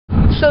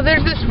So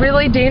there's this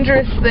really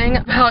dangerous thing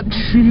about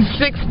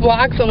 6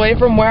 blocks away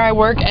from where I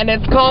work, and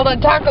it's called a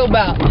Taco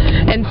Bell.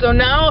 And so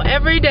now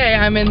every day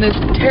I'm in this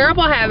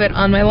terrible habit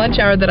on my lunch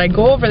hour that I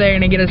go over there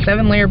and I get a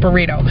 7-layer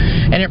burrito.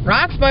 And it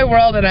rocks my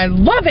world and I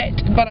love it.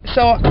 But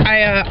so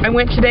I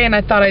went today and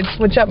I thought I'd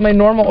switch up my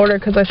normal order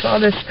because I saw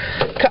this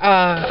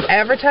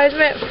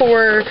advertisement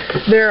for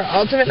their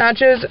ultimate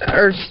nachos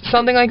or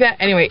something like that.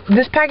 Anyway,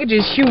 this package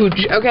is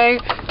huge, okay?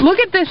 Look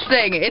at this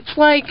thing. It's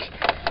like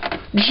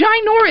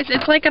ginormous.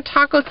 It's like a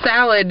taco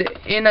salad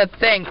in a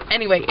thing.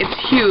 Anyway,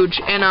 it's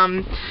huge, and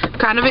I'm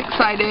kind of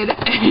excited.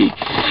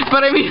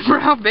 But I mean, for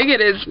how big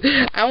it is,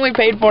 I only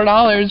paid $4.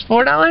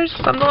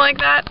 $4? Something like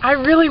that. I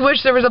really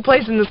wish there was a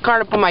place in this car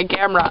to put my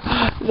camera.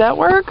 Does that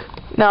work?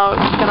 No,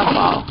 it's gonna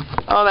fall.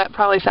 Oh, that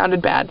probably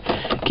sounded bad.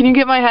 Can you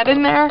get my head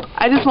in there?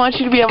 I just want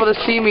you to be able to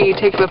see me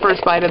take the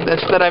first bite of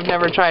this that I've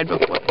never tried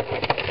before.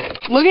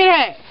 Look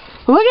at it!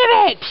 Look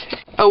at it!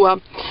 Oh well.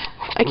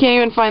 I can't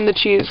even find the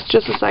cheese.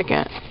 Just a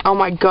second. Oh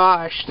my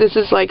gosh. This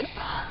is like...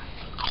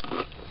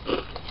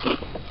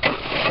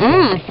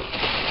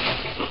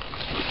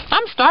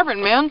 I'm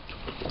starving, man.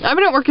 I've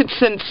been at work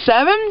since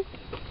 7.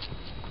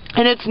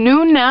 And it's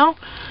noon now.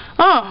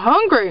 Oh,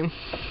 hungry.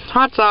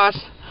 Hot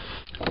sauce.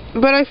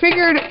 But I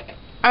figured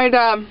I'd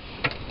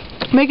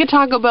make a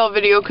Taco Bell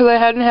video because I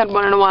hadn't had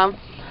one in a while.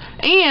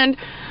 And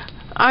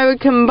I would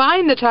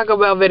combine the Taco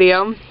Bell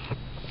video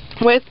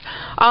with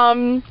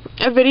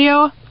a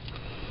video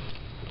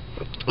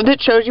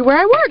that shows you where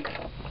I work.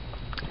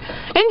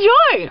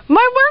 Enjoy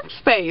my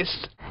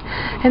workspace.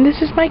 And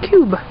this is my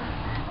cube.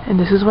 And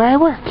this is where I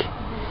work.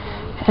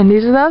 And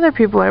these are the other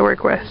people I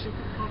work with.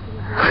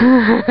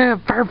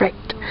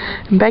 Perfect.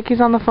 And Becky's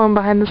on the phone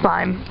behind the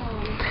slime.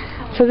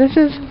 So this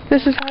is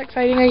how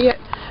exciting I get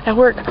at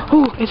work.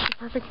 Ooh, it's the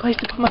perfect place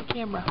to put my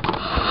camera.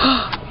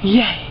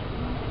 Yay.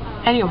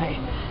 Anyway,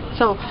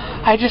 so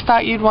I just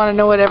thought you'd want to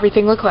know what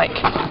everything looked like,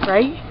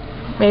 right?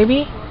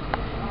 Maybe?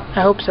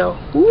 I hope so.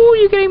 Ooh,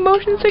 you getting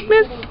motion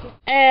sickness?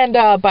 And,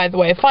 by the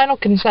way, final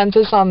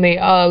consensus on the,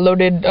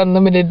 loaded,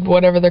 unlimited,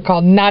 whatever they're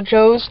called,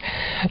 nachos.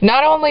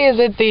 Not only is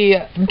it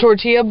the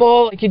tortilla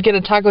bowl like you'd get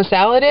a taco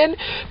salad in,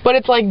 but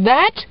it's like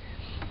that.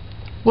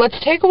 Let's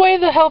take away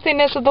the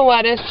healthiness of the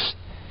lettuce.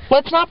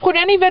 Let's not put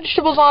any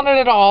vegetables on it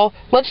at all.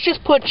 Let's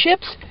just put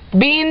chips,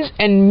 beans,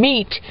 and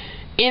meat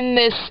in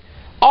this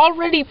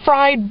already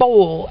fried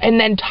bowl, and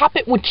then top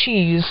it with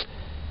cheese.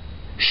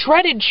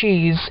 Shredded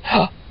cheese.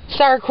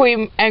 Sour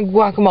cream and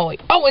guacamole.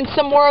 Oh, and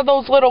some more of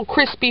those little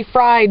crispy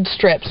fried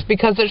strips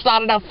because there's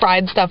not enough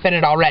fried stuff in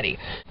it already.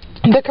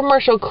 The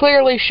commercial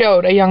clearly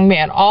showed a young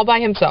man all by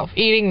himself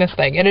eating this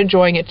thing and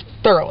enjoying it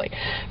thoroughly.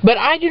 But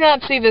I do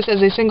not see this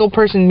as a single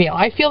person meal.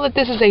 I feel that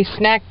this is a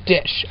snack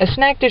dish. A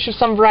snack dish of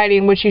some variety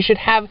in which you should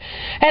have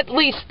at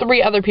least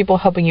 3 other people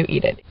helping you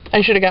eat it.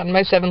 I should have gotten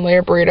my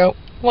 7-layer burrito.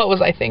 What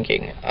was I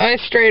thinking? I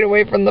strayed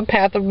away from the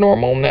path of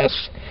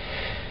normalness.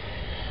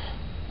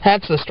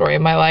 That's the story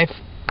of my life.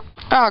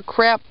 Oh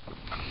crap.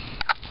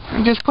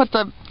 I just put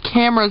the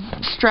camera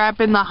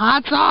strap in the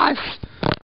hot sauce.